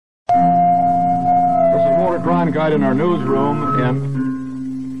Cronkite in our newsroom,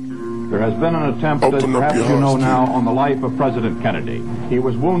 and there has been an attempt, as perhaps you know now, on the life of President Kennedy. He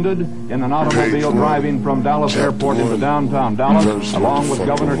was wounded in an automobile driving from Dallas Airport into downtown Dallas, along with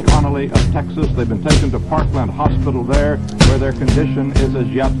Governor Connolly of Texas. They've been taken to Parkland Hospital there, where their condition is as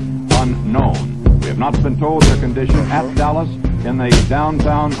yet unknown. We have not been told their condition at Dallas. In the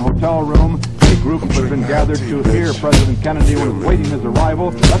downtown hotel room, a group has been gathered to hear President Kennedy when he's waiting his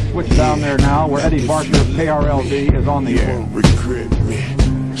arrival. Let's switch down there now, where Eddie Barker of KRLD is on the air.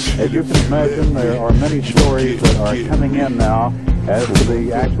 As you can imagine, there are many stories that are coming in now as to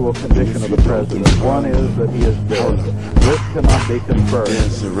the actual condition of the president. One is that he is dead. This cannot be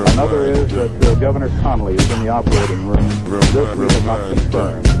confirmed. Another is that Governor Connolly is in the operating room. This we have not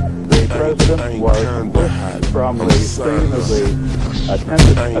confirmed. The president was pushed from the scene of the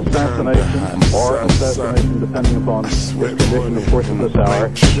attempted assassination or assassination, depending upon his condition, of course, at this hour,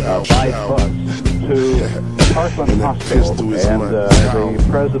 by bus to Parkland Hospital. And the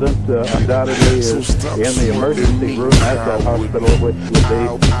president undoubtedly is in the emergency room at that hospital, which would be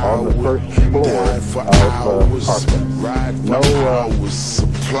on the first floor of Parkland. No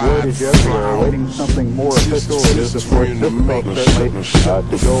word is yet. We're awaiting something more official. It is, of course, difficult, certainly,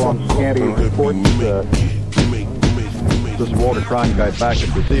 to go on scanty reports. This is Walter Cronkite back at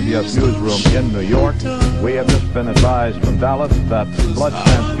the CBS newsroom in New York. We have just been advised from Dallas that blood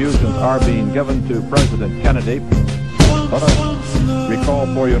transfusions are being given to President Kennedy. Let us recall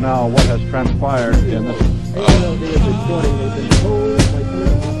for you now what has transpired in this.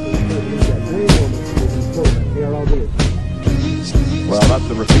 Well, that's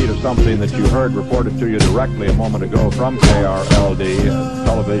a repeat of something that you heard reported to you directly a moment ago from KRLD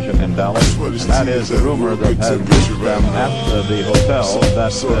television in Dallas. And that is the rumor that has reached them at the hotel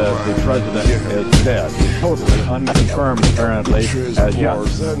that the president is dead. Totally unconfirmed, apparently, as yet.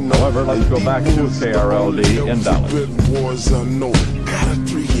 However, let's go back to KRLD in Dallas.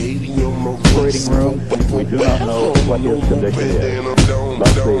 Operating room, we do not know what his condition is.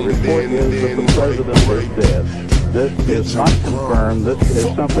 But the report is that the president is dead. This is not confirmed. This is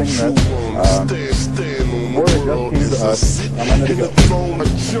something that word just came to us a minute ago.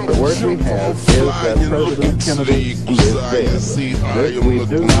 The word we have is that President Kennedy is dead. This we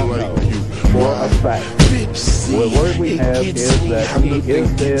do not know for a fact. The word we have is that he is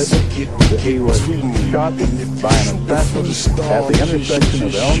dead, that he was shot by an assassin at the intersection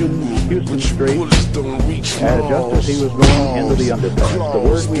of Elm and Houston Street, and just as he was going into the underpass. The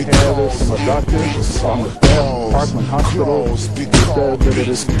word we have is from a doctor on the staff of Parkland Hospital who says that it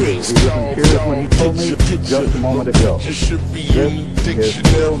is true. He was in tears when he told me just a moment ago. This is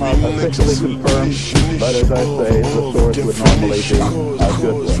still not officially confirmed, but as I say, the source would normally be a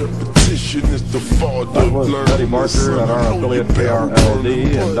good one. That was Eddie Barker at our affiliate KRLD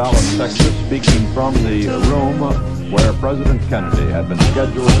in Dallas, Texas, speaking from the room where President Kennedy had been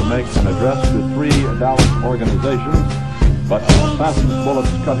scheduled to make an address to 3 Dallas organizations, but assassin's bullets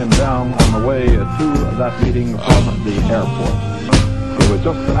cut him down on the way to that meeting from the airport. It was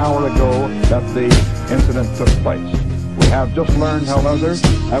just an hour ago that the incident took place. We have just learned, however,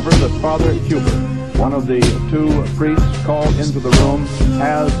 that Father Huber, one of the 2 priests called into the room,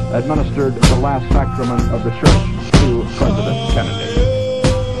 has administered the last sacrament of the church to President Kennedy.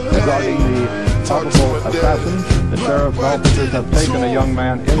 Regarding the probable assassin, the sheriff's officers have taken a young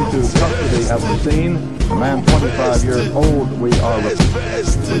man into custody at the scene. A man 25 years old, we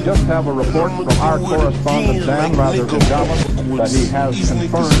just have a report from our correspondent Dan Rather in Dallas that he has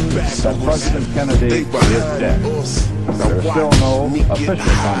confirmed that President Kennedy is dead. There is still no official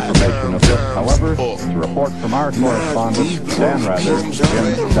confirmation of this. However, it's a report from our correspondent Dan Rather in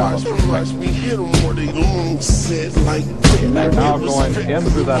Dallas. We're now going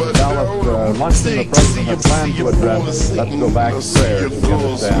into that Dallas luncheon the president had planned to address. Let's go back there to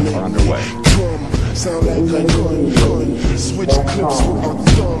understand are underway. Sound like gun, switch clips with my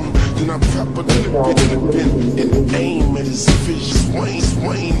thumb. Then I proper clip it in the pen and aim at his vision.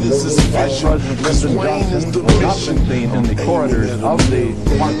 Wayne is his vision. Vice President Lyndon Johnson has not been seen in the corridors of the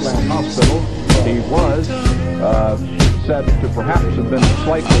Parkland Hospital. He was said to perhaps have been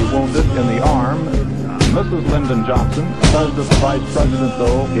slightly wounded in the arm. Mrs. Lyndon Johnson says that the Vice President,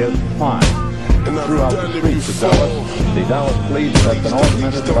 though, is fine. Throughout the streets of Dallas, the Dallas police have been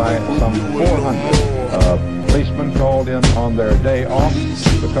augmented by some 400 policemen called in on their day off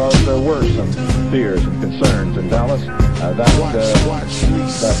because there were some fears and concerns in Dallas that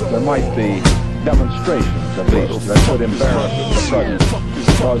there might be demonstrations, at least, that could embarrass the president.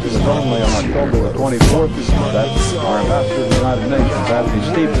 Because it was only on October the 24th that our ambassador to the United Nations, Anthony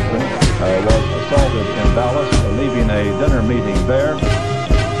Stevenson, was assaulted in Dallas, leaving a dinner meeting there.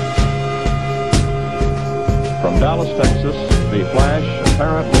 From Dallas, Texas, the flash,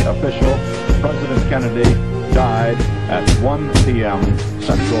 apparently official, President Kennedy died at 1 p.m.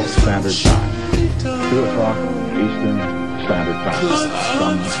 Central Standard Time, 2 o'clock Eastern Standard Time,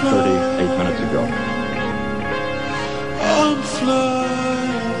 some 38 minutes ago.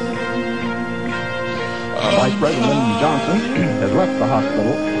 Vice President Lyndon Johnson has left the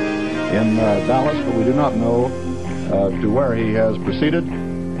hospital in Dallas, but we do not know to where he has proceeded.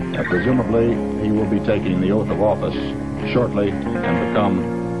 Presumably, he will be taking the oath of office shortly and become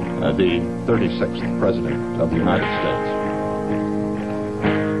the 36th President of the United States.